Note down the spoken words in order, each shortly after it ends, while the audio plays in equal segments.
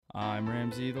I'm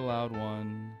Ramsey, the loud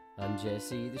one. I'm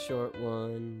Jesse, the short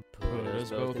one. Put us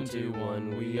both into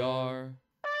one, we are.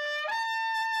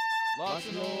 Lots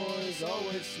of noise,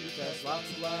 always too fast, lots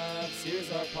of laughs.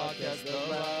 Here's our podcast,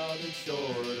 the loud and short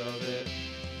of it.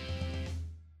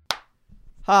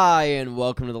 Hi, and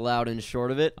welcome to the loud and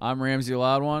short of it. I'm Ramsey, the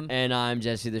loud one. And I'm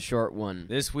Jesse, the short one.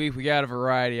 This week we got a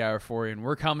variety hour for you, and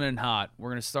we're coming in hot. We're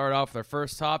going to start off with our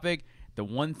first topic, the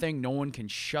one thing no one can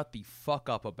shut the fuck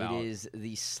up about. It is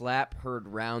the slap heard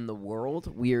round the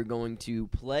world. We are going to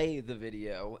play the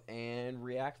video and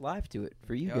react live to it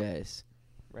for you guys.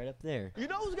 Right up there. You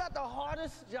know who's got the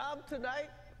hardest job tonight?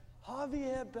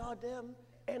 Javier Bardem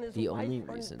and his The wife only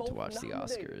are reason to both watch the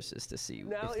nominated. Oscars is to see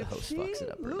Now, if the host she fucks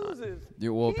it up or loses,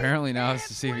 Yeah, well, he apparently now can't it's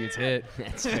to see if he gets hit.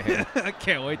 That's fair. I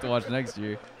can't wait to watch next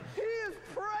year. He is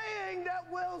praying that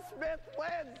Will Smith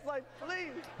wins. Like,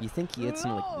 please. You think he had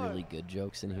some Lord. really good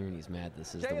jokes in here, and he's mad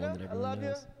this is the Jada, one that I everyone love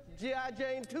knows? you. G.I.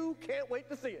 Jane 2, can't wait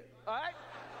to see it. All right?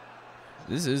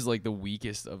 This is like the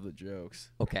weakest of the jokes.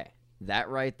 Okay, that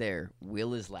right there,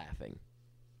 Will is laughing.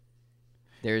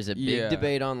 There's a big Yeah.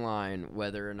 debate online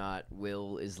whether or not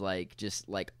Will is just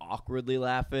awkwardly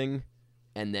laughing,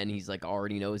 and then he's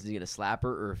already knows he's gonna slap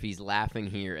her, or if he's laughing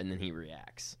here and then he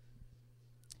reacts.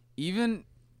 Even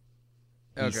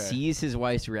He sees his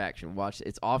wife's reaction. Watch,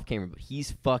 it's off camera, but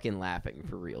he's fucking laughing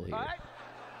for real here. All right?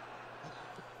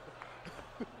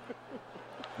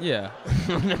 yeah.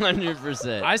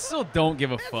 100%. I still don't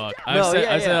give a fuck. No, I've said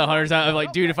yeah, it yeah. 100 times. I'm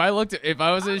like, dude, if I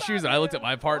was in his shoes and I looked at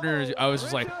my partner, I was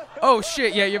just like, oh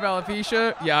shit, yeah, you're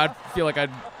alopecia. Yeah, I'd feel like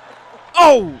I'd.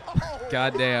 Oh,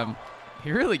 goddamn,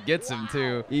 he really gets him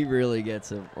too. He really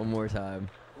gets him. One more time.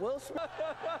 Will Smith.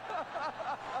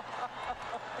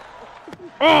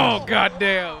 Oh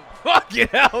goddamn, fucking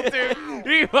hell, dude,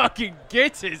 he fucking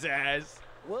gets his ass.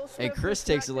 Will Smith And Chris just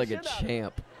takes it smacked like the a shit out of him.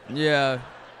 champ. Yeah,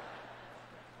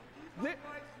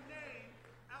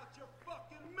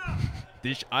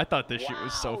 I thought this shit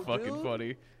was so Wow, fucking dude.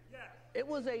 funny. It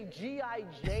was a G.I.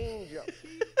 Jane joke.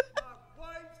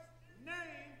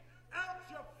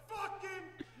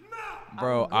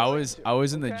 Bro, I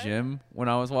was in the gym when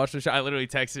I was watching the show. I literally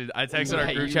texted our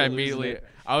Yeah, group you chat were losing immediately. it.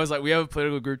 I was like, we have a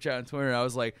political group chat on Twitter. And I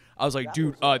was like,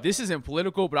 dude, this isn't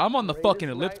political, but I'm on the fucking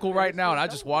elliptical right now, and I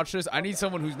just watched this. I need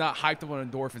someone who's not hyped up on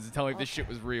endorphins to tell me if this shit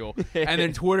was real. And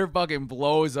then Twitter fucking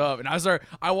blows up, and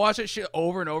I watch that shit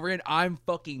over and over again. I'm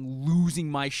fucking losing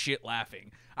my shit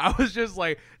laughing. I was just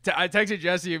like, I texted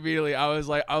Jesse immediately. I was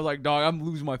like, dog, I'm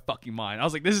losing my fucking mind. I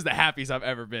was like, this is the happiest I've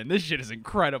ever been. This shit is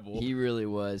incredible. He really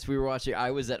was. We were watching.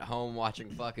 I was at home watching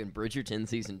fucking Bridgerton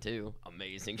season 2.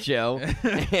 Amazing show.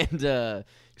 And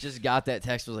just got that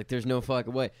text. Was like, "There's no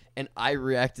fucking way." And I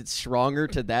reacted stronger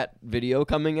to that video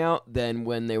coming out than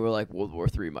when they were like, "World War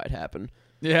III might happen."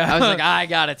 Yeah, I was like, I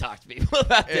gotta talk to people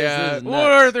about this. Yeah, This is nuts.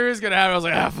 War there is gonna happen. I was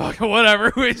like, fuck,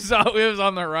 whatever. We saw it was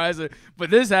on the horizon, but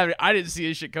this happened. I didn't see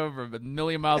this shit coming from a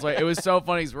million miles away. It was so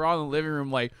funny. We're all in the living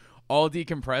room, like all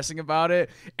decompressing about it,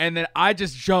 and then I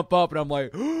just jump up and I'm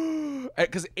like,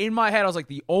 because in my head I was like,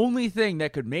 the only thing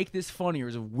that could make this funnier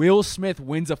is if Will Smith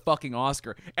wins a fucking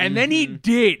Oscar, and then he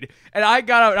did, and I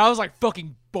got out and I was like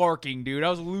fucking barking, dude. I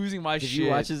was losing my Did shit. you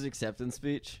watch his acceptance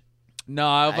speech?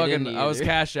 No, didn't I was either.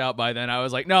 cashed out by then. I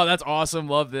was like, no, that's awesome.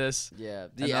 Love this. Yeah,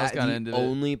 And I was kinda the into it.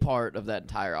 only part of that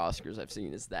entire Oscars I've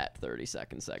seen is that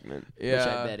 30-second segment, which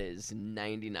Yeah. I bet is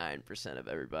 99% of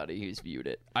everybody who's viewed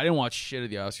it. I didn't watch shit of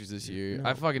the Oscars this year. No,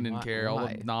 I fucking didn't why- care. All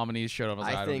why? the nominees showed up. I was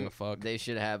like, I don't give a fuck. They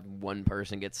should have one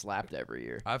person get slapped every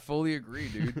year. I fully agree,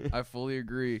 dude. I fully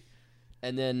agree.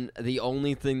 And then the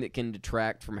only thing that can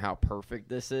detract from how perfect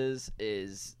this is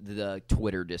the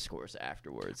Twitter discourse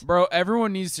afterwards. Bro,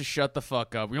 everyone needs to shut the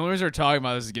fuck up. The only reason we're talking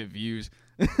about this is to get views.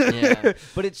 Yeah,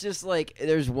 but it's just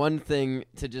there's one thing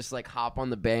to just hop on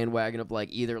the bandwagon of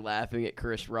either laughing at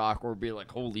Chris Rock or be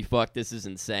like, holy fuck, this is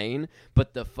insane.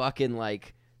 But the fucking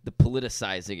the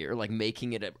politicizing it or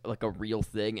making it a real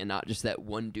thing and not just that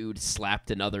one dude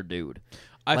slapped another dude.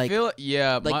 I feel,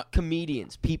 yeah.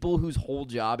 Comedians, people whose whole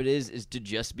job it is to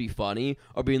just be funny,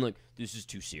 are being like, this is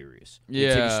too serious.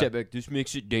 Yeah. Take a step back. This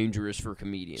makes it dangerous for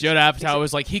comedians. Judd Apatow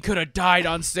was like, he could have died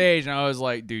on stage. And I was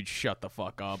like, dude, shut the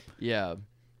fuck up. Yeah.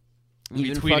 Be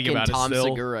Even tweeting fucking about it Tom still.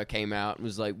 Segura came out and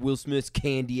was like, Will Smith's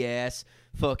candy ass,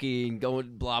 fucking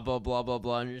going blah, blah, blah, blah,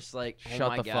 blah. And you're just like, oh Shut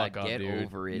my the God, fuck up, get dude.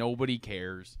 over it. Nobody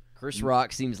cares. Chris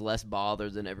Rock seems less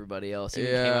bothered than everybody else. He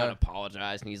came out Yeah. and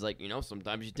apologized, and he's like,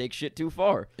 sometimes you take shit too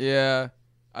far. Yeah.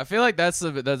 I feel like that's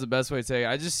the best way to say it.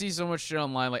 I just see so much shit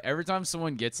online. Like, every time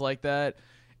someone gets like that,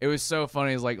 it was so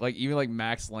funny. It's like even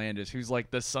Max Landis, who's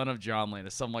the son of John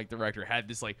Landis, some director, had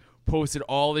this posted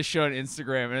all this shit on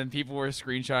Instagram, and then people were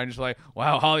screenshotting just like,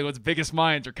 wow, Hollywood's biggest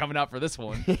minds are coming out for this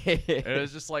one. It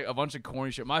was just like a bunch of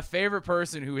corny shit. My favorite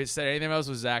person who has said anything else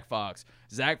was Zach Fox.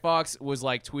 Zach Fox was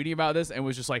like tweeting about this and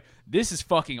was just like, this is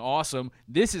fucking awesome.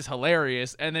 This is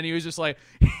hilarious. And then he was just like,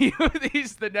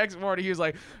 the next morning, he was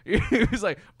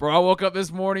like, bro, I woke up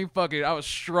this morning, fucking, I was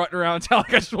strutting around telling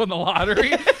like I just won the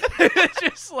lottery. It's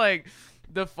just like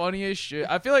the funniest shit.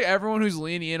 I feel like everyone who's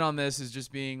leaning in on this is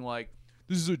just being like,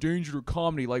 this is a danger to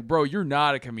comedy. Like, bro, you're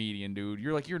not a comedian, dude.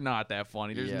 You're not that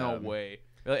funny. There's no way.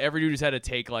 Like, every dude who's had a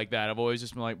take like that, I've always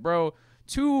just been like, bro,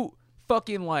 two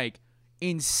fucking like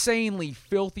insanely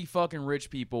filthy fucking rich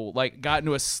people like got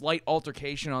into a slight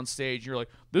altercation on stage. You're like,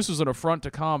 this is an affront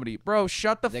to comedy. Bro,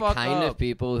 shut the fuck up. The kind of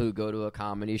people who go to a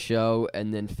comedy show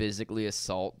and then physically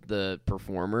assault the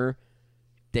performer,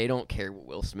 they don't care what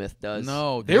Will Smith does.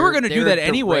 No, they were going to do that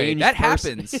anyway. That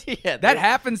happens. That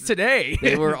happens today.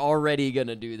 They were already going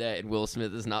to do that, and Will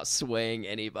Smith is not swaying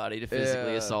anybody to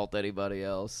physically assault anybody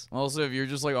else. Also, if you're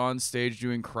just like on stage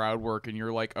doing crowd work and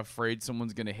you're like afraid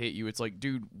someone's going to hit you, it's like,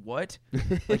 dude, what?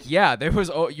 Like, yeah,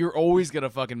 you're always going to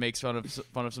fucking make fun of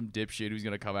some dipshit who's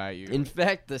going to come at you. In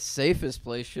fact, the safest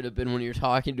place should have been when you're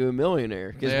talking to a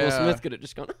millionaire, because Will Smith could have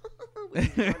just gone,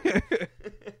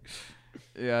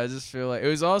 Yeah, I just feel like it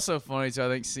was also funny too. I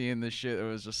think seeing this shit, it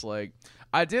was just like,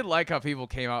 I did like how people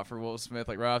came out for Will Smith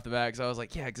like right off the bat, because I was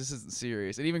like, yeah, cause this isn't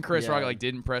serious. And even Chris Rock like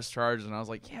didn't press charges, and I was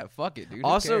like, yeah, fuck it, dude.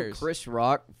 Also, who cares? Chris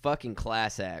Rock, fucking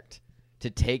class act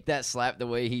to take that slap the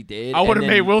way he did. I would have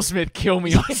made Will Smith kill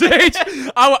me on stage.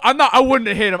 I wouldn't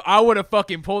have hit him. I would have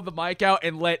fucking pulled the mic out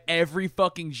and let every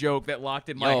fucking joke that locked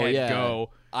in my head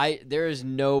go. There is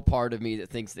no part of me that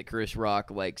thinks that Chris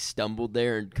Rock like stumbled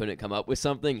there and couldn't come up with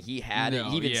something. He had it.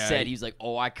 He even said, he's like,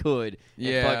 "Oh, I could."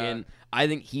 And fucking,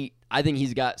 I think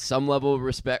he's got some level of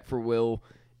respect for Will,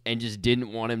 and just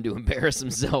didn't want him to embarrass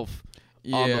himself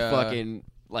on the fucking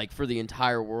like for the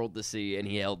entire world to see, and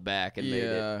he held back and made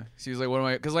it. So he was like, "What am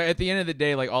I?" Because like at the end of the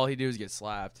day, like all he did was get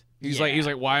slapped. He's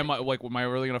like, why am I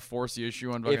really gonna force the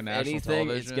issue on fucking national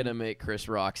television? It's gonna make Chris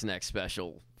Rock's next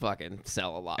special fucking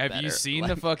sell a lot better. Have you seen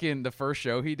the first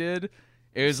show he did?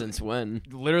 It was since when?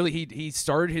 Literally, he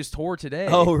started his tour today.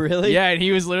 Oh, really? Yeah, and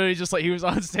he was literally just like, he was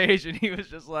on stage and he was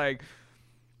just like,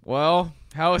 well,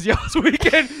 how was y'all's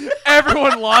weekend?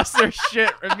 Everyone lost their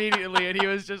shit immediately, and he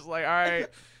was just like, all right.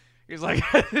 He's like,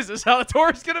 is this how the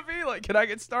tour's gonna be? Like, can I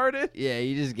get started? Yeah,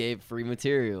 he just gave free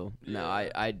material. No,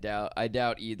 I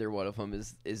doubt either one of them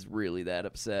is really that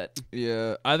upset.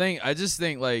 Yeah, I just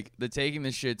think like the taking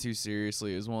this shit too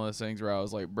seriously is one of those things where I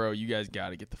was like, bro, you guys got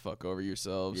to get the fuck over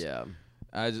yourselves. Yeah.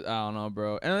 I don't know,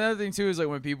 bro. And another thing too is like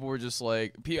when people were just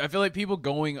like, I feel like people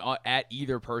going at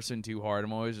either person too hard.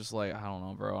 I'm always just like, I don't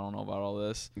know, bro. I don't know about all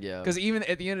this. Yeah. Because even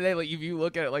at the end of the day, like if you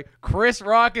look at it, like Chris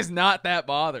Rock is not that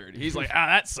bothered. He's like,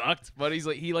 that sucked, but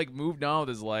he moved on with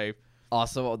his life.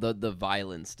 Also, the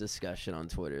violence discussion on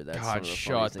Twitter. That's God,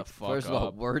 shut the fuck up. First of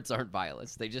all, words aren't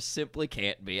violence. They just simply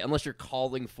can't be unless you're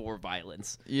calling for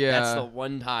violence. Yeah. That's the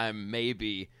one time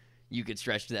maybe you could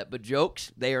stretch to that. But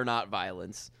jokes, they are not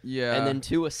violence. Yeah. And then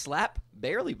two, a slap,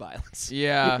 barely violence.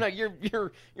 Yeah.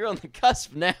 You're on the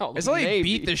cusp now. It's like he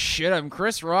beat the shit out of him.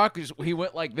 Chris Rock, he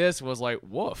went like this, was like,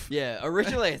 woof. Yeah.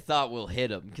 Originally, I thought we'll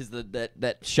hit him because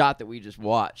that shot that we just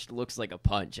watched looks like a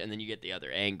punch, and then you get the other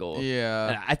angle. Yeah.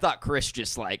 And I thought Chris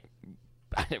just like,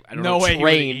 I don't no know, way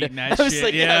trained. That I was shit.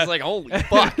 like, Yeah. I was like, holy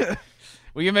fuck.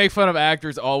 We can make fun of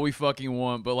actors all we fucking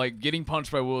want, but like getting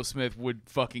punched by Will Smith would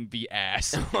fucking be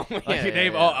ass.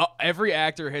 Every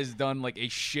actor has done like a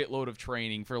shitload of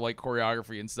training for like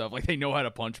choreography and stuff. Like they know how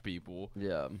to punch people.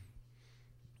 Yeah.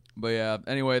 But yeah,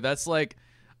 anyway, that's like,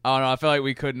 I don't know. I feel like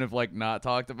we couldn't have like not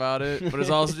talked about it, but it's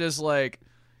also just like,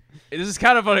 this is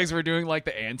kind of funny because we're doing like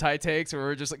the anti-takes where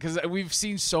we're just like, because we've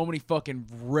seen so many fucking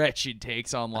wretched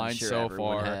takes online so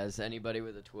far. Has. Anybody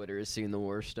with a Twitter has seen the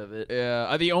worst of it.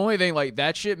 Yeah, the only thing, like,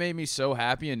 that shit made me so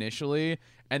happy initially,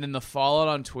 and then the fallout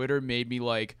on Twitter made me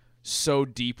like so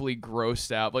deeply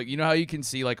grossed out. Like, you know how you can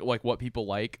see like what people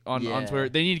like on Twitter?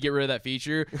 They need to get rid of that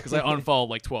feature because I unfollowed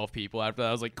like 12 people after that.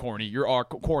 I was like, corny, you're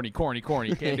corny,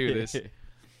 can't do this.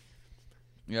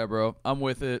 Yeah, bro, I'm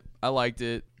with it. I liked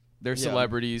it. They're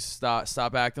celebrities.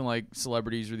 Stop acting like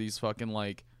celebrities are these fucking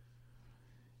like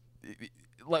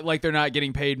they're not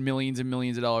getting paid millions and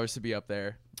millions of dollars to be up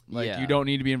there. Like you don't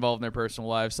need to be involved in their personal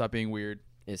lives. Stop being weird.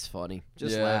 It's funny.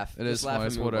 Just laugh. It is funny.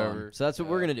 It's whatever. So that's what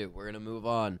we're gonna do. We're gonna move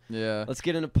on. Yeah. Let's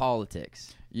get into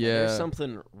politics. Yeah. There's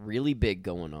something really big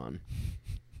going on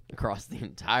across the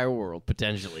entire world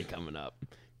potentially coming up,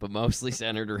 but mostly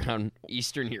centered around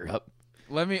Eastern Europe.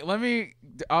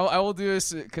 I will do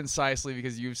this concisely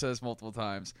because you've said this multiple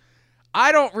times.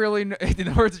 I don't really know, in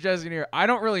the words of Jesse here, I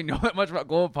don't really know that much about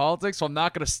global politics, so I'm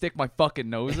not going to stick my fucking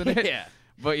nose in it. Yeah.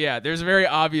 But yeah, there's a very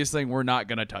obvious thing we're not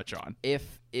going to touch on.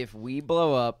 If we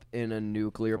blow up in a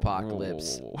nuclear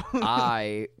apocalypse,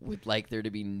 I would like there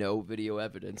to be no video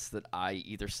evidence that I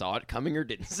either saw it coming or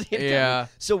didn't see it coming.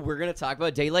 So we're going to talk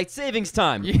about daylight savings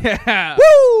time. Yeah.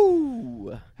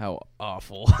 Woo! How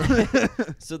awful.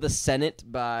 So the Senate,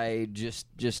 by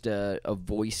just a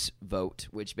voice vote,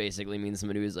 which basically means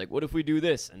somebody was like, what if we do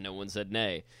this? And no one said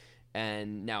nay.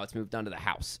 And now it's moved on to the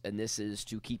House. And this is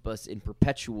to keep us in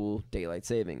perpetual daylight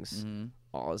savings.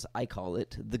 Or as I call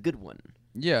it, the good one.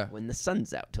 Yeah. When the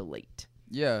sun's out till late.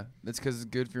 Yeah. That's because it's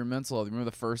good for your mental health. Remember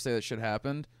the first day that shit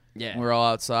happened? Yeah. We were all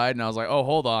outside, and I was like, oh,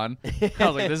 hold on. I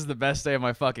was like, this is the best day of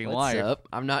my fucking life. What's up?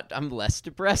 I'm less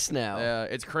depressed now. Yeah,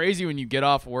 it's crazy when you get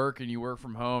off work and you work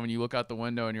from home and you look out the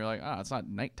window and you're like, it's not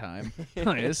nighttime.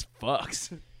 Like, this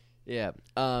fucks. Yeah.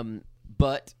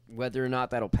 But whether or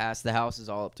not that'll pass the House is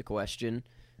all up to question.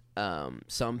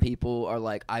 Some people are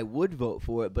like, I would vote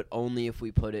for it, but only if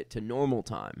we put it to normal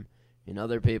time. And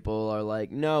other people are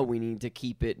like, no, we need to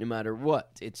keep it no matter what.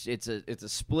 It's a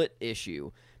split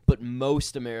issue. But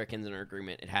most Americans are in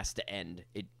agreement it has to end.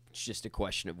 It's just a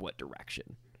question of what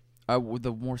direction.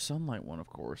 The more sunlight one, of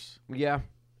course. Yeah.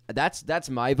 That's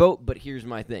my vote, but here's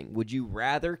my thing. Would you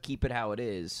rather keep it how it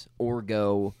is or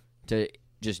go to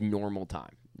just normal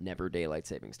time? Never daylight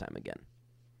savings time again.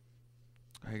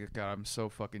 God, I'm so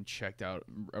fucking checked out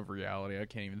of reality. I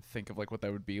can't even think of like what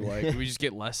that would be like. Do we just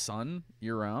get less sun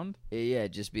year round? Yeah,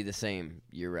 just be the same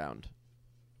year round.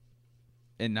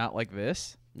 And not like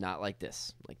this? Not like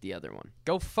this, like the other one.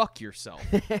 Go fuck yourself.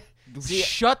 See,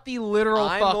 shut the literal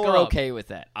I'm fuck more up. okay with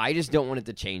that. I just don't want it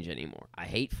to change anymore. I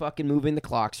hate fucking moving the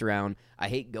clocks around. I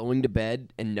hate going to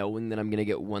bed and knowing that I'm going to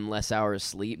get one less hour of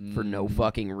sleep for no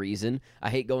fucking reason. I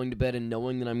hate going to bed and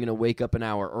knowing that I'm going to wake up an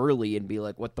hour early and be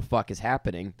like, what the fuck is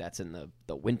happening? That's in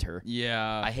the winter.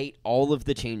 Yeah. I hate all of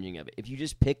the changing of it. If you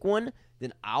just pick one,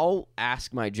 then I'll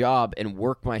ask my job and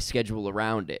work my schedule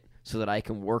around it so that I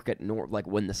can work at like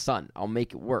when the sun. I'll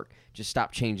make it work. Just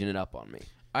stop changing it up on me.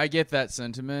 I get that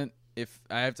sentiment. If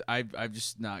I have to, I'm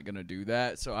just not gonna do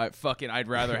that. So I'd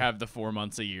rather have the 4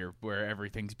 months a year where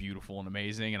everything's beautiful and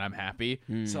amazing and I'm happy.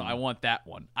 So I want that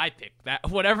one. I pick that.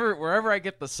 Wherever I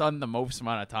get the sun the most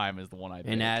amount of time is the one I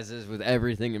pick. And as is with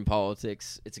everything in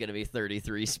politics, it's gonna be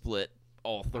 33 split,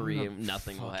 all three, and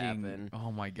nothing will happen.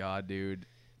 Oh my god, dude.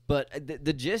 But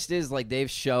the gist is like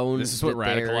they've shown this is what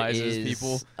radicalizes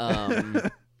people.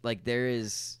 Like there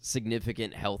is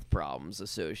significant health problems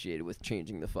associated with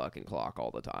changing the fucking clock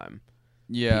all the time.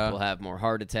 Yeah. People have more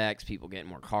heart attacks. People get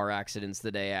more car accidents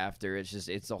the day after.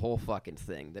 It's a whole fucking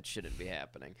thing that shouldn't be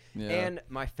happening. Yeah. And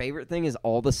my favorite thing is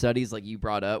all the studies like you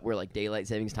brought up where like daylight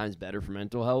savings time is better for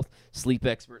mental health. Sleep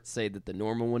experts say that the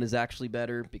normal one is actually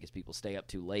better because people stay up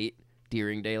too late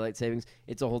during daylight savings.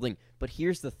 It's a whole thing. But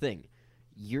here's the thing.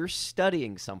 You're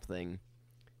studying something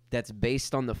that's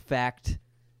based on the fact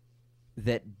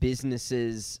that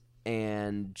businesses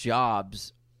and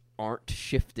jobs aren't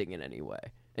shifting in any way.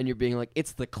 And you're being like,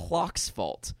 it's the clock's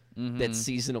fault that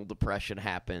seasonal depression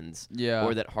happens,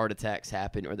 or that heart attacks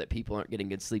happen, or that people aren't getting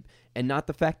good sleep. And not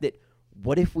the fact that,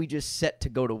 what if we just set to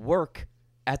go to work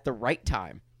at the right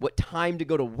time? What time to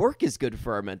go to work is good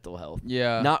for our mental health.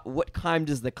 Yeah. Not what time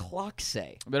does the clock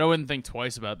say. But I wouldn't think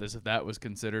twice about this if that was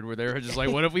considered, where they were just like,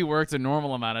 what if we worked a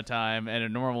normal amount of time and a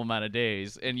normal amount of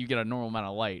days and you get a normal amount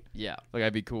of light? Yeah. Like,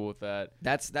 I'd be cool with that.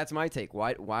 That's my take.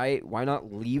 Why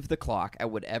not leave the clock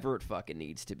at whatever it fucking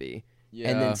needs to be?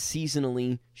 Yeah. And then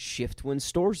seasonally shift when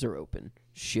stores are open.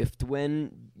 Shift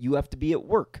when you have to be at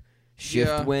work.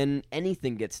 Shift when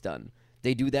anything gets done.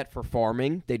 They do that for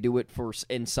farming. They do it for,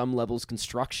 in some levels,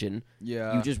 construction.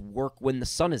 Yeah. You just work when the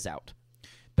sun is out.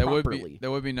 That properly.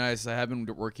 would be nice. I have been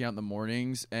working out in the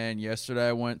mornings, and yesterday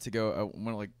I went at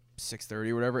like 6:30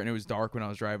 or whatever, and it was dark when I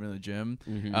was driving to the gym.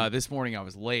 This morning I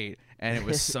was late, and it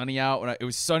was sunny out. It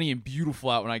was sunny and beautiful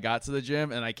out when I got to the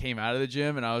gym, and I came out of the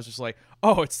gym, and I was just like,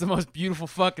 oh, it's the most beautiful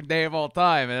fucking day of all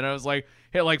time. And I was like,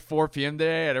 hit like 4 p.m.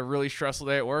 today. I had a really stressful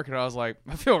day at work, and I was like,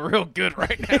 I feel real good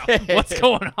right now. What's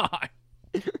going on?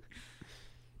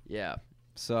 Yeah.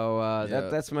 So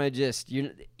that's my gist.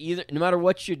 No matter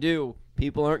what you do,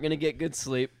 people aren't going to get good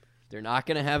sleep. They're not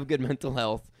going to have good mental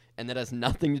health, and that has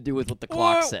nothing to do with what the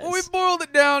clock says. We boiled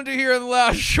it down to here in the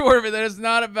last short of it that it's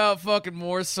not about fucking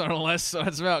more sun or less sun.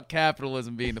 It's about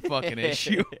capitalism being the fucking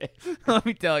issue. Let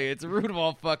me tell you, it's the root of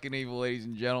all fucking evil, ladies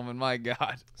and gentlemen. My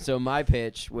God. So my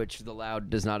pitch, which the Loud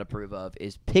does not approve of,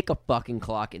 is pick a fucking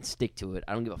clock and stick to it.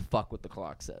 I don't give a fuck what the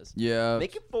clock says. Yeah.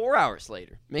 Make it 4 hours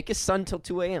later. Make it sun till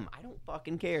 2 a.m. I don't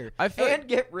fucking care. I feel and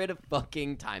get rid of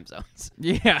fucking time zones.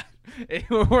 Yeah.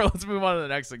 Let's move on to the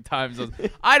next time zones.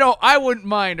 I wouldn't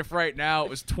mind if right now it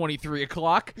was 23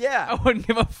 o'clock. Yeah. I wouldn't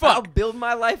give a fuck. I'll build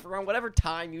my life around whatever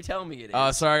time you tell me it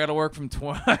is. Sorry, I gotta work from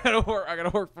I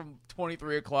gotta work from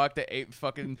 23 o'clock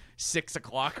to 6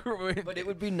 o'clock. But it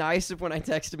would be nice if when I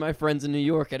texted my friends in New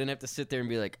York, I didn't have to sit there and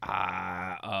be like,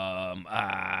 I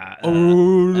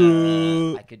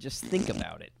could just think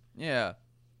about it. Yeah.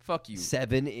 Fuck you.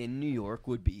 7 in New York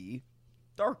would be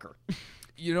darker.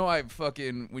 You know,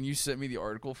 when you sent me the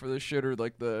article for this shit, or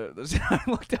like I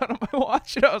looked down at my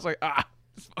watch and I was like,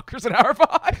 this fucker's an hour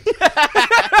behind.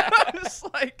 It's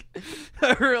like,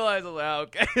 I realized, I was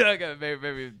like, okay,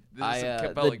 maybe this is a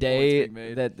compelling the day point being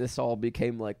made. that this all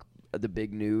became like the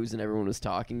big news and everyone was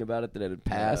talking about it, that it had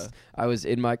passed, I was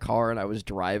in my car and I was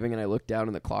driving and I looked down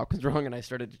and the clock was wrong and I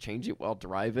started to change it while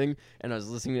driving and I was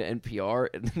listening to NPR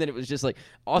and then it was just like,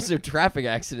 also traffic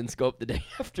accidents go up the day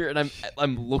after, and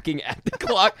I'm looking at the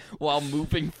clock while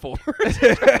moving forward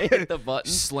to try to hit the button.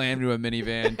 Slammed into a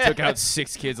minivan, took out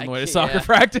 6 kids on the way to soccer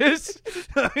practice.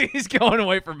 He's going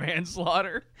away for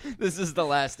manslaughter. This is the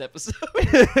last episode.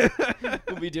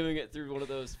 We'll be doing it through one of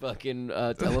those fucking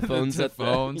telephones.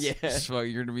 Phones. Yeah.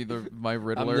 You're gonna be my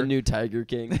Riddler. I'm the new Tiger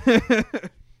King.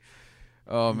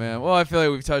 Oh man. Well, I feel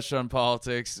like we've touched on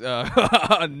politics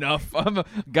enough.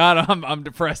 I'm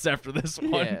depressed after this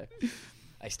one. Yeah.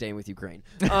 I stand with Ukraine.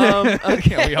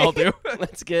 Okay, Yeah, we all do.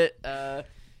 Let's get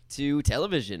to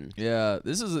television. Yeah,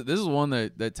 this is one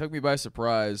that took me by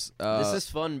surprise. This is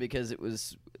fun because it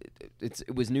was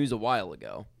news a while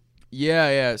ago.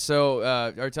 Yeah. So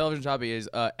our television topic is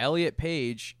Elliot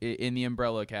Page in the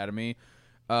Umbrella Academy.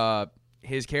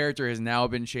 His character has now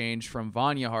been changed from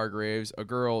Vanya Hargraves, a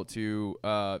girl, to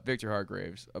Victor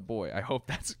Hargraves, a boy. I hope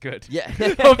that's good. Yeah.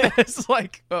 I hope that's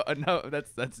like no,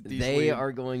 that's decently. They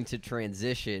are going to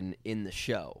transition in the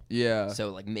show. Yeah.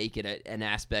 So like make it an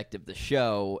aspect of the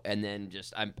show, and then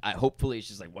just I hopefully it's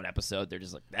just like one episode. They're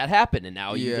just like that happened, and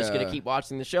now you're just gonna keep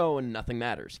watching the show, and nothing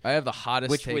matters. I have the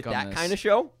hottest take with on that this. kind of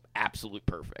show, absolute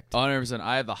perfect. 100%.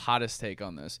 I have the hottest take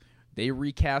on this. They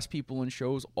recast people in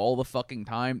shows all the fucking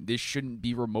time. This shouldn't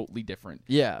be remotely different.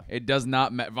 Yeah. It does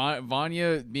not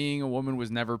Vanya being a woman was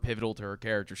never pivotal to her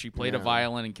character. She played a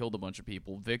violin and killed a bunch of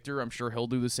people. Victor, I'm sure he'll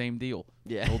do the same deal.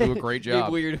 Yeah. He'll do a great job. It'd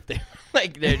be weird if they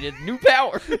like they're just new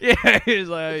power. Yeah,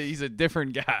 he's a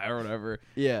different guy or whatever.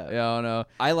 Yeah. I don't know.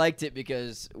 I liked it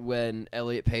because when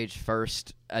Elliot Page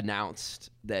first announced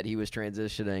that he was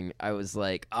transitioning, I was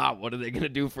like, what are they going to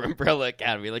do for Umbrella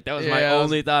Academy? Like, that was my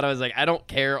only thought. I was like, I don't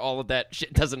care. All of that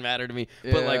shit doesn't matter to me.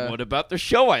 Yeah. But, like, what about the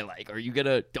show I like? Are you going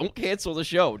to... Don't cancel the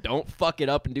show. Don't fuck it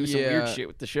up and do some weird shit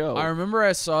with the show. I remember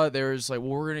I saw it. There was like,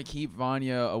 well, we're going to keep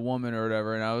Vanya a woman or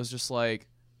whatever. And I was just like,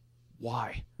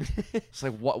 why? It's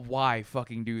like, what? Why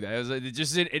fucking do that?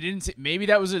 It didn't. Maybe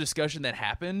that was a discussion that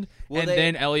happened, and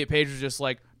then Elliot Page was just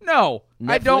like, "No,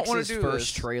 I don't want to do this."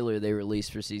 First trailer they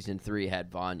released for season 3 had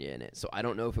Vanya in it, so I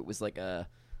don't know if it was like a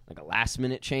last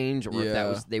minute change or if that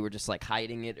was they were just like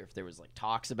hiding it, or if there was like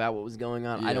talks about what was going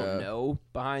on. I don't know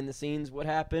behind the scenes what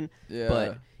happened. Yeah.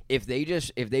 But if they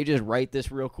just write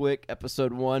this real quick,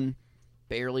 episode 1.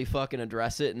 Barely fucking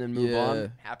address it and then move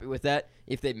on. Happy with that.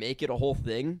 If they make it a whole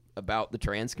thing about the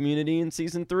trans community in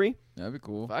season 3, that'd be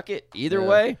cool. Fuck it. Either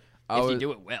way, if you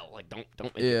do it well, like don't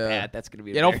make it bad. That's gonna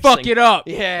be don't fuck it up.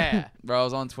 Yeah, bro. I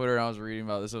was on Twitter and I was reading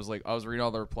about this. I was reading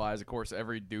all the replies. Of course,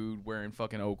 every dude wearing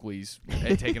fucking Oakleys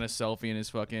and taking a selfie in his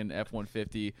fucking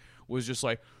F-150 was just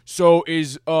like, so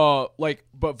is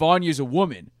but Vanya's a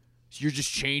woman. So you're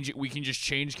just changing. We can just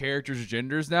change characters'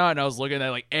 genders now. And I was looking at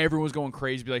like everyone was going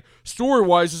crazy, be like, story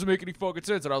wise, doesn't make any fucking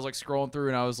sense. And I was like scrolling through,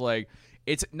 and I was like,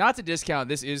 it's not to discount.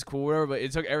 This is cool, whatever, but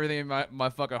it took everything in my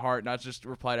fucking heart, not just to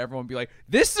reply to everyone, and be like,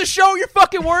 this is the show you're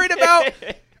fucking worried about.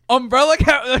 Umbrella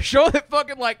Academy, the show that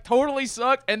fucking like totally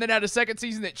sucked, and then had a second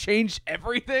season that changed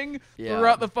everything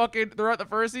throughout the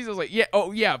first season. I was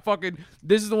like, fucking,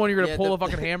 this is the one you're gonna pull a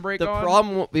fucking handbrake on. The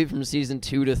problem won't be from season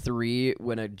 2 to 3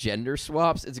 when a gender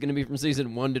swaps. It's gonna be from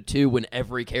season 1 to 2 when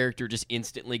every character just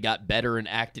instantly got better and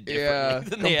acted differently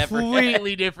than they ever had.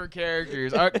 Completely different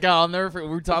characters. God, I'll never forget.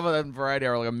 We were talking about that in Variety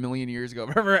Hour like a million years ago.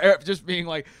 I remember just being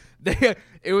like,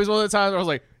 it was one of the times where I was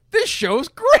like, this show's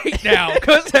great now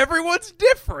because everyone's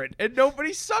different and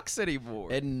nobody sucks anymore.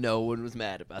 And no one was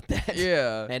mad about that.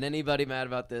 Yeah. And anybody mad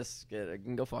about this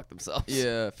can go fuck themselves.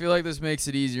 Yeah. I feel like this makes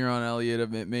it easier on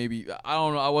Elliot. Maybe, I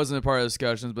don't know. I wasn't a part of the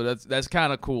discussions, but that's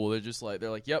kind of cool. They're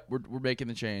like, yep, we're making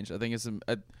the change. I think it's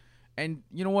and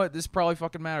you know what? This probably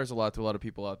fucking matters a lot to a lot of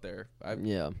people out there.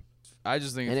 I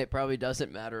just think And it probably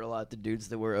doesn't matter a lot to dudes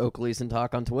that wear Oakleys and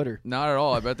talk on Twitter. not at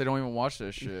all. I bet they don't even watch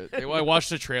this shit. They like watch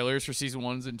the trailers for season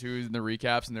 1s and 2s and the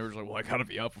recaps, and they were just like, "Well, I gotta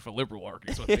be up if a liberal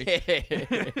argues with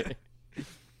me."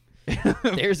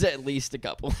 There's at least a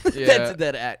couple. Yeah.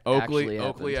 Oakley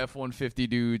F-150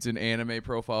 dudes and anime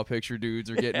profile picture dudes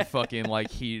are getting fucking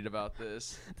like heated about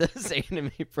this. Those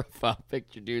anime profile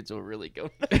picture dudes will really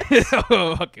go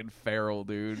Fucking feral,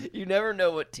 dude. You never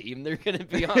know what team they're going to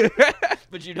be on,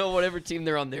 but you know whatever team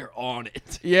they're on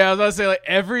it. Yeah, I was about to say, like,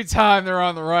 every time they're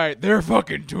on the right, they're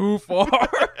fucking too far.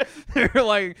 They're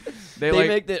like... They like,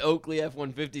 make the Oakley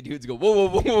F-150 dudes go, whoa,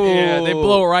 whoa, whoa. Yeah, they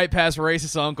blow right past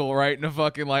racist uncle right in a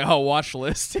fucking, like, watch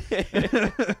list.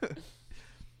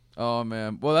 Oh,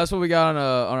 man. Well, that's what we got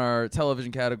on our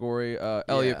television category.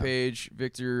 Elliot Page,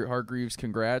 Victor Hargreaves,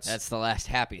 congrats. That's the last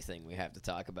happy thing we have to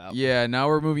talk about. Yeah, now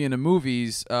we're moving into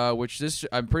movies, which this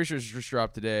I'm pretty sure just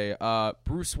dropped today.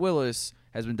 Bruce Willis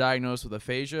has been diagnosed with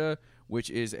aphasia, which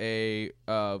is a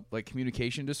like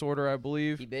communication disorder, I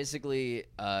believe. He basically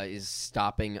is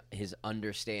stopping his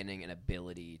understanding and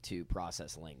ability to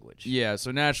process language. Yeah,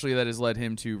 so naturally that has led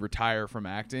him to retire from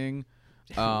acting.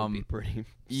 Would be pretty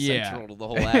central to the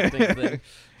whole acting thing.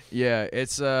 Yeah,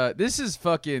 it's this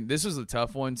was a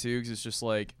tough one too, because it's just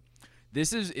like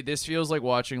this feels like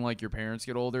watching like your parents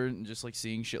get older and just like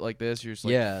seeing shit like this. You're just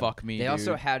like, fuck me. They dude.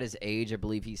 also had his age. I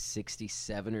believe he's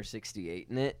 67 or 68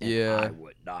 in it. And Yeah. I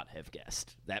would not have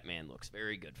guessed. That man looks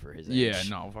very good for his age. Yeah,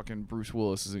 no, fucking Bruce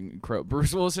Willis is incredible.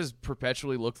 Bruce Willis has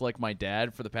perpetually looked like my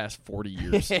dad for the past 40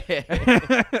 years.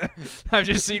 I've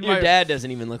just seen your dad doesn't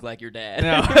even look like your dad.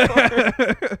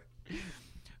 No.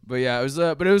 But yeah, it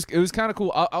was kind of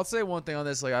cool. I'll say one thing on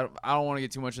this. Like, I don't want to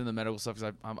get too much into the medical stuff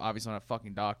because I'm obviously not a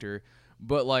fucking doctor.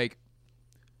 But like,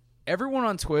 everyone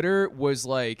on Twitter was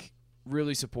like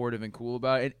really supportive and cool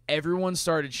about it, and everyone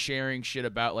started sharing shit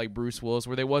about like Bruce Willis,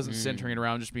 where they wasn't centering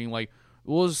around just being like,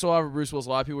 "Well, this is so over Bruce Willis." A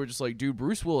lot of people were just like, "Dude,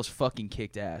 Bruce Willis fucking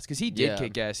kicked ass," because he did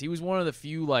kick ass. He was one of the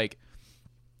few like.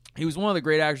 He was one of the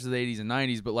great actors of the 80s and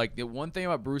 90s, but like the one thing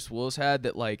about Bruce Willis had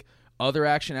that like other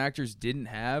action actors didn't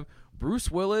have.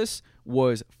 Bruce Willis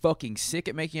was fucking sick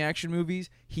at making action movies.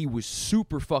 He was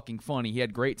super fucking funny. He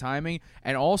had great timing,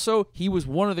 and also he was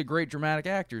one of the great dramatic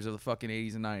actors of the fucking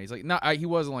 80s and 90s. Like, he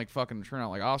wasn't like fucking turn out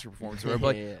like Oscar performance, but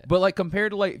like, but like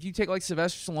compared to like if you take like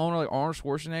Sylvester Stallone or like Arnold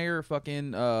Schwarzenegger, or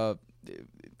fucking I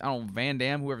don't know, Van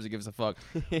Damme, whoever gives a fuck.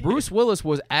 Bruce Willis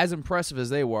was as impressive as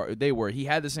they were. He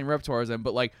had the same repertoire as them,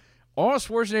 but like. Arnold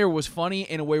Schwarzenegger was funny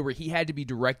in a way where he had to be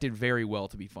directed very well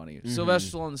to be funny. Mm-hmm.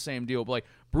 Sylvester Stallone, the same deal, but like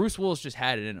Bruce Willis just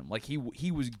had it in him. Like he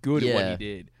was good at what he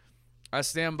did. I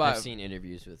stand by. I've seen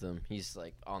interviews with him. He's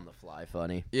like on the fly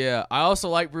funny. Yeah, I also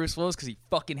like Bruce Willis because he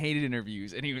fucking hated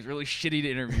interviews and he was really shitty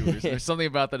to interviewers. There's something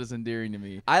about that that's endearing to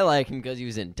me. I like him because he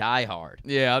was in Die Hard.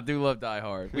 Yeah, I do love Die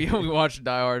Hard. We watched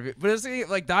Die Hard, but it's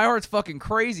like Die Hard's fucking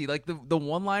crazy. Like the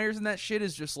one-liners in that shit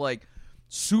is just like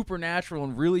supernatural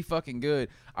and really fucking good.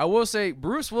 I will say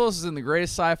Bruce Willis is in the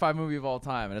greatest sci-fi movie of all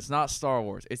time, and it's not Star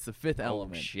Wars. It's The Fifth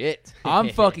Element. Shit. I'm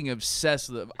fucking obsessed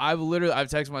with it. I've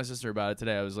texted my sister about it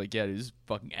today. I was like, yeah, dude, this is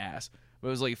fucking ass. But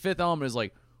it was like Fifth Element is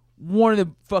like one of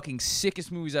the fucking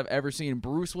sickest movies I've ever seen.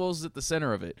 Bruce Willis is at the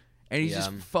center of it, and he's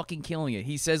just fucking killing it.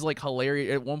 He says like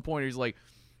hilarious. At one point, he's like,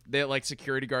 they like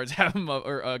security guards have him up,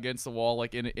 or against the wall,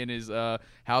 like in his house,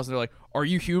 and they're like, "Are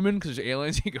you human?" Because there's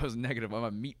aliens. He goes, "Negative. I'm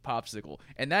a meat popsicle."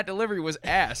 And that delivery was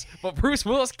ass, but Bruce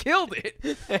Willis killed it.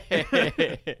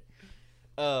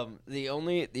 The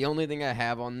only thing I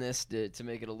have on this to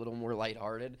make it a little more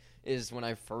lighthearted is when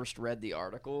I first read the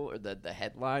article or the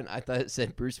headline, I thought it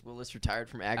said Bruce Willis retired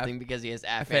from acting because he has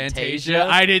aphantasia.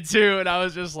 I did too, and I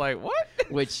was just like, what?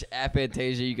 Which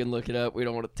aphantasia, you can look it up. We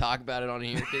don't want to talk about it on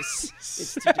here because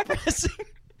it's too depressing.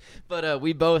 But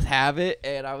we both have it,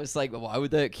 and I was like, well, why would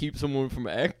that keep someone from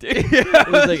acting?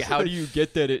 It was like, how do you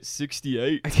get that at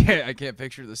 68? I can't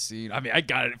picture the scene. I mean, I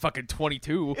got it at fucking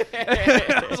 22.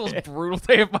 That was the most brutal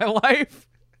day of my life.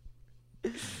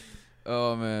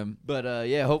 Oh, man. But,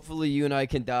 yeah, hopefully you and I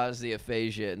can dodge the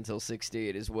aphasia until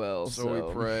 68 as well. So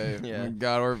we pray. Yeah.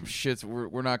 God, our shits,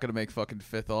 we're not going to make fucking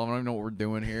Fifth Element. I don't even know what we're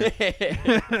doing here.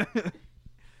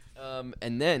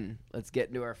 And then let's get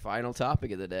into our final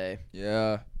topic of the day.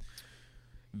 Yeah.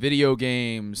 Video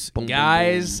games. Boom,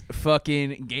 Guys, boom, boom.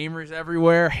 fucking gamers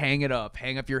everywhere, hang it up.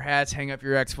 Hang up your hats, hang up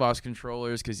your Xbox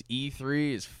controllers, because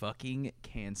E3 is fucking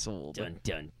canceled. Dun,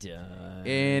 dun, dun.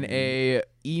 In a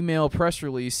email press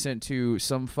release sent to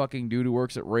some fucking dude who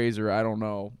works at Razer, I don't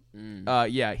know.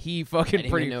 Yeah, he fucking I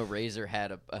didn't even know Razer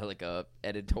had a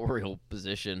editorial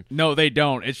position. No, they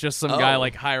don't. It's just some guy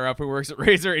like higher up who works at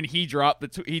Razer, and he dropped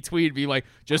he tweeted me like,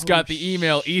 just got the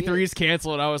email, shit. E3 is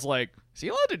canceled, and I was like, Is he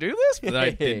allowed to do this? But I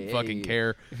didn't fucking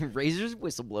care. Razor's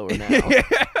whistleblower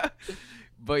now.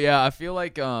 But yeah, I feel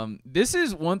like this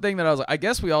is one thing that I was like, I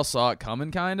guess we all saw it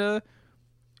coming, kind of.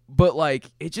 But like,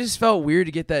 it just felt weird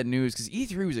to get that news because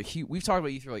E3 was a huge. We've talked about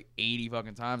E3 like 80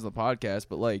 fucking times on the podcast,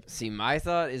 but like, see, my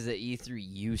thought is that E3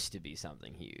 used to be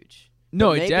something huge. No,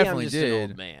 But it maybe definitely I'm just did. An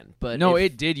old man, but no, if-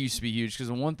 it did used to be huge because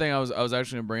the one thing I was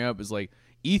actually gonna bring up is like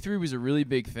E3 was a really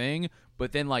big thing,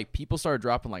 but then like people started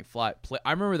dropping like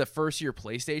I remember the first year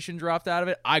PlayStation dropped out of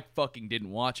it. I fucking didn't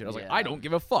watch it. I was like, Yeah. I don't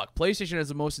give a fuck. PlayStation has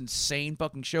the most insane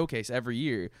fucking showcase every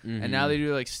year, and now they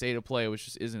do like state of play, which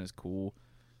just isn't as cool.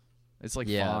 It's like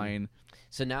fine.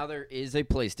 So now there is a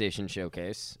PlayStation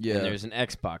showcase, Yeah. and there's an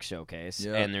Xbox showcase,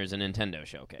 Yeah. and there's a Nintendo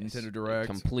showcase. Nintendo Direct.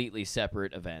 Completely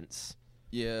separate events.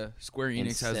 Yeah, Square Enix has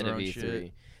instead their of own E3.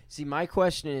 shit. See, my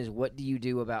question is, what do you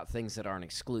do about things that aren't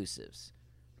exclusives?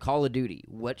 Call of Duty,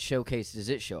 what showcase does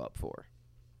it show up for?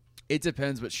 It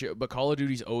depends, but Call of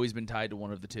Duty's always been tied to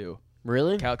one of the two.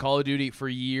 Really? Call of Duty for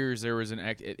years there was it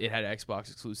had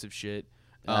Xbox exclusive shit.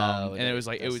 And it was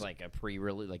like like a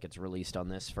pre-release, like it's released on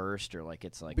this first, or like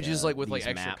it's like which is like with like these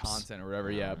extra maps. content or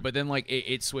whatever, yeah. But then like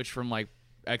it switched from like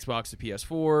Xbox to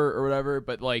PS4 or whatever.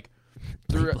 But like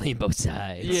Playing both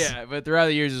sides. yeah, but throughout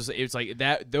the years it's like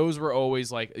that. Those were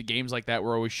always like games like that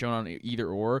were always shown on either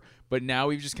or. But now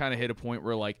we've just kind of hit a point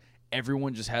where like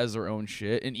everyone just has their own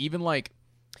shit, and even like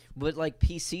But like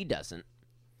PC doesn't.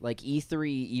 Like E3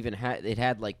 even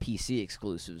had like PC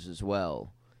exclusives as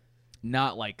well.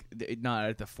 not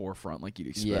at the forefront like you'd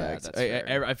expect. Yeah, that's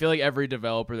fair. I feel like every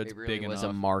developer that's It really big was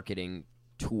enough. a marketing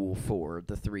tool for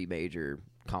the three major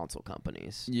console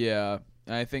companies. Yeah,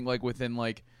 and I think like within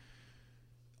like,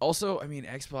 also I mean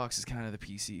Xbox is kind of the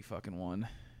PC fucking one,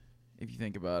 if you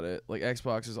think about it. Like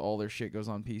Xbox is all their shit goes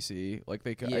on PC. Like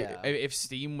they could, Yeah. if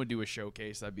Steam would do a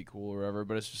showcase, that'd be cool or whatever.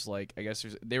 But it's just like I guess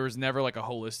there was never like a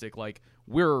holistic like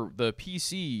we're the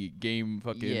PC game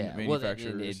fucking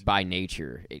manufacturers. By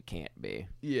nature, it can't be.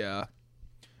 Yeah.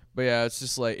 But yeah, it's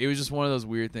just like it was just one of those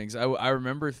weird things. I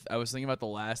remember I was thinking about the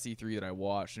last E3 that I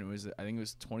watched, and I think it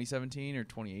was 2017 or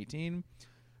 2018,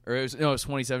 or it was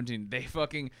 2017. They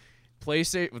fucking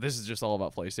PlayStation. Well, this is just all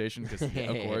about PlayStation because of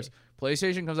course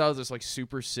PlayStation comes out with this like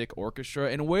super sick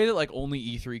orchestra in a way that like only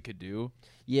E3 could do.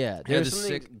 Yeah, there's the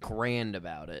something grand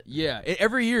about it. Yeah,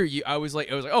 every year I was like,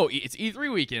 oh, it's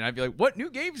E3 weekend. I'd be like, what new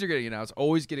games are getting announced?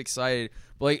 Always get excited.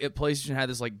 But like, PlayStation had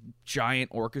this like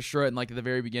giant orchestra, and like at the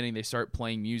very beginning, they start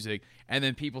playing music, and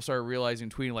then people started realizing,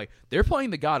 tweeting like they're playing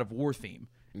the God of War theme,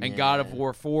 and God of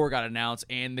War 4 got announced,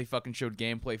 and they fucking showed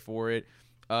gameplay for it.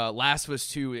 Last of Us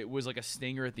 2, it was like a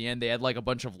stinger at the end. They had like a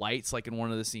bunch of lights like in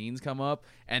one of the scenes come up,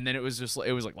 and then it was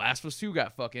like Last of Us 2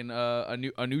 got fucking a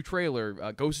new trailer.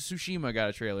 Ghost of Tsushima got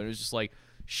a trailer. It was just like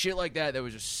shit like that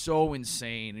was just so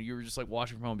insane, and you were just like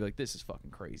watching from home and be like, this is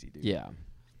fucking crazy, dude. Yeah.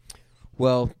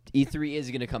 Well, E3 is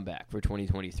going to come back for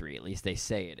 2023. At least they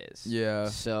say it is. Yeah.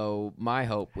 So my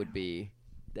hope would be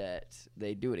that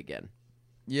they do it again.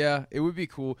 Yeah, it would be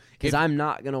cool. Because I'm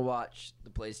not going to watch the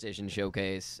PlayStation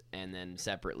showcase and then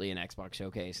separately an Xbox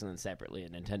showcase and then separately a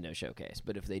Nintendo showcase.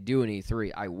 But if they do an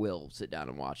E3, I will sit down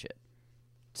and watch it.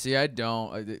 See, I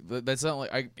don't. That's not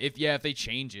like if they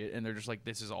change it and they're just like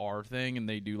this is our thing and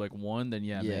they do like one, then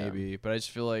yeah. Maybe. But I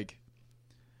just feel like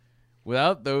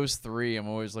without those three, I'm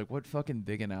always like, what fucking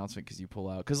big announcement could you pull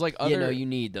out? Because like other, you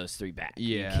need those three back.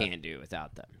 Yeah. You can't do it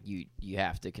without them. You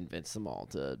have to convince them all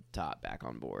to top back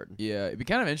on board. Yeah, it'd be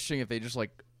kind of interesting if they just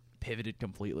like pivoted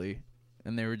completely.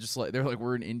 And they were just like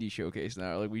we're an indie showcase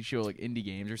now. Like we show like indie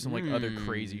games or some like other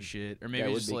crazy shit, or maybe that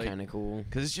would just be like kind of cool.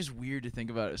 because it's just weird to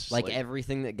think about. It's just Like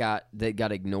everything that got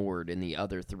ignored in the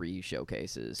other three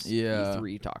showcases. Yeah.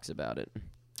 E3 talks about it.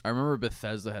 I remember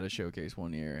Bethesda had a showcase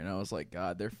one year, and I was like,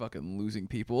 God, they're fucking losing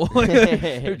people.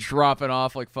 They're dropping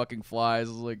off like fucking flies.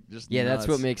 It was like just Yeah, nuts.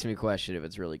 that's what makes me question if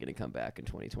it's really going to come back in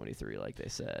 2023, like they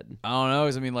said. I don't know.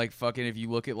 'Cause I mean, like fucking, if you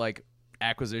look at like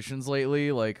acquisitions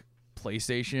lately, like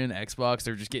PlayStation, Xbox,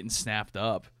 they're just getting snapped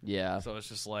up. Yeah. So it's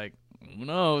just like, who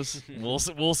knows?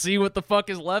 We'll see what the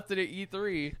fuck is left at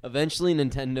E3. Eventually,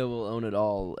 Nintendo will own it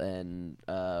all, and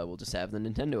we'll just have the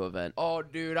Nintendo event. Oh,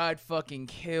 dude, I'd fucking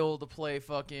kill to play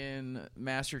fucking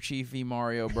Master Chief v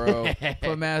Mario, bro.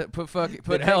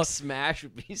 Put Ellie Smash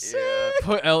would be sick.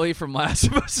 Put Ellie from Last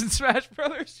of Us in Smash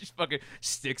Brothers. Just fucking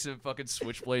sticks a fucking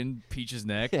switchblade in Peach's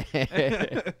neck.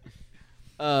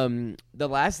 The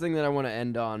last thing that I want to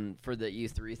end on for the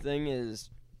E3 thing is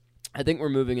I think we're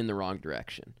moving in the wrong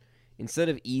direction. Instead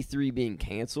of E3 being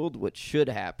canceled, what should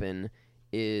happen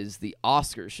is the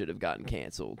Oscars should have gotten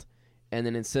canceled. And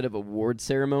then instead of award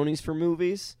ceremonies for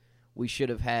movies, we should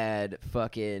have had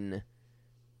fucking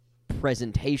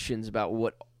presentations about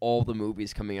what all the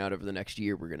movies coming out over the next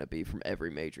year were going to be from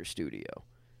every major studio.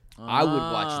 I would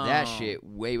watch that shit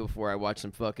way before I watch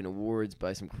some fucking awards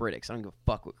by some critics. I don't give a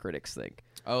fuck what critics think.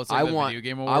 Oh, it's like the video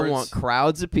game awards? I want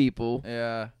crowds of people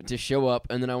to show up,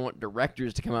 and then I want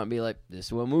directors to come out and be like, this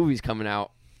is what movie's coming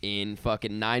out in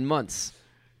fucking 9 months.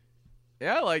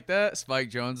 Yeah, I like that. Spike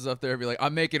Jonze is up there and be like,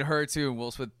 I'm making her too, and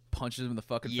Will Smith punches him in the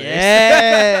fucking face.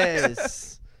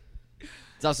 Yes!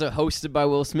 It's also hosted by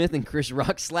Will Smith, and Chris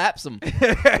Rock slaps him.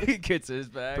 He gets his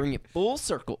back. Bring it full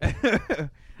circle.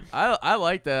 I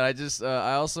like that.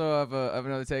 I also have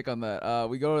another take on that.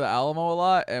 We go to the Alamo a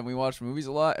lot and we watch movies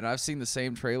a lot, and I've seen the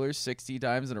same trailers 60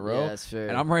 times in a row. Yeah, that's fair.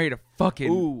 And I'm ready to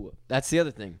fucking. Ooh, that's the other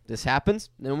thing. This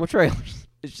happens, no more trailers.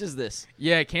 It's just this.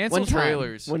 Yeah, cancel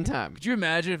trailers. One time. Could you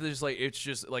imagine if there's it's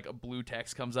just like a blue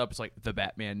text comes up? It's like The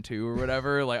Batman 2 or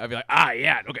whatever. Like I'd be like,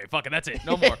 yeah, okay, fucking that's it,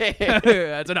 no more.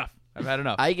 That's enough. I've had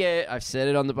enough. I've said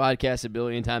it on the podcast a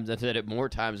billion times. I've said it more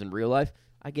times in real life.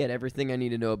 I get everything I need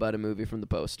to know about a movie from the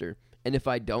poster. And if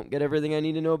I don't get everything I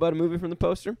need to know about a movie from the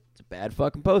poster, it's a bad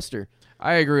fucking poster.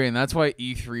 I agree, and that's why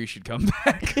E3 should come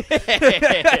back.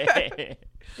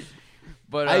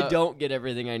 But I don't get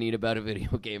everything I need about a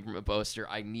video game from a poster.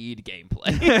 I need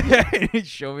gameplay.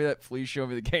 Show me that. Please show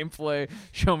me the gameplay.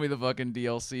 Show me the fucking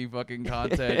DLC fucking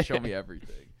content. Show me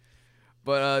everything.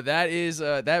 But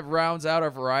that rounds out our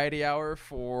variety hour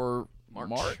for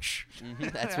March. Mm-hmm.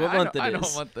 That's what month it is. I know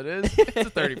what month it is. It's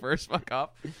the 31st. Fuck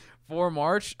off. For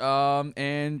March.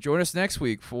 And join us next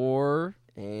week for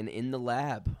And in the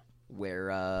lab,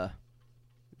 where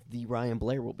the Ryan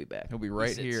Blair will be back. He'll be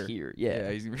right here. Yeah,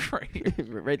 he's gonna be right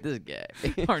here. right this guy.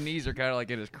 Our knees are kind of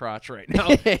like in his crotch right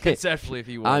now. Conceptually, if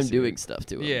he was. I'm doing stuff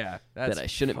to him. Yeah, that's that I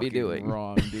shouldn't be doing.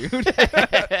 Wrong, dude.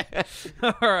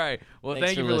 All right. Well,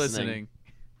 thank you for listening.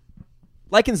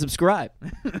 Like and subscribe.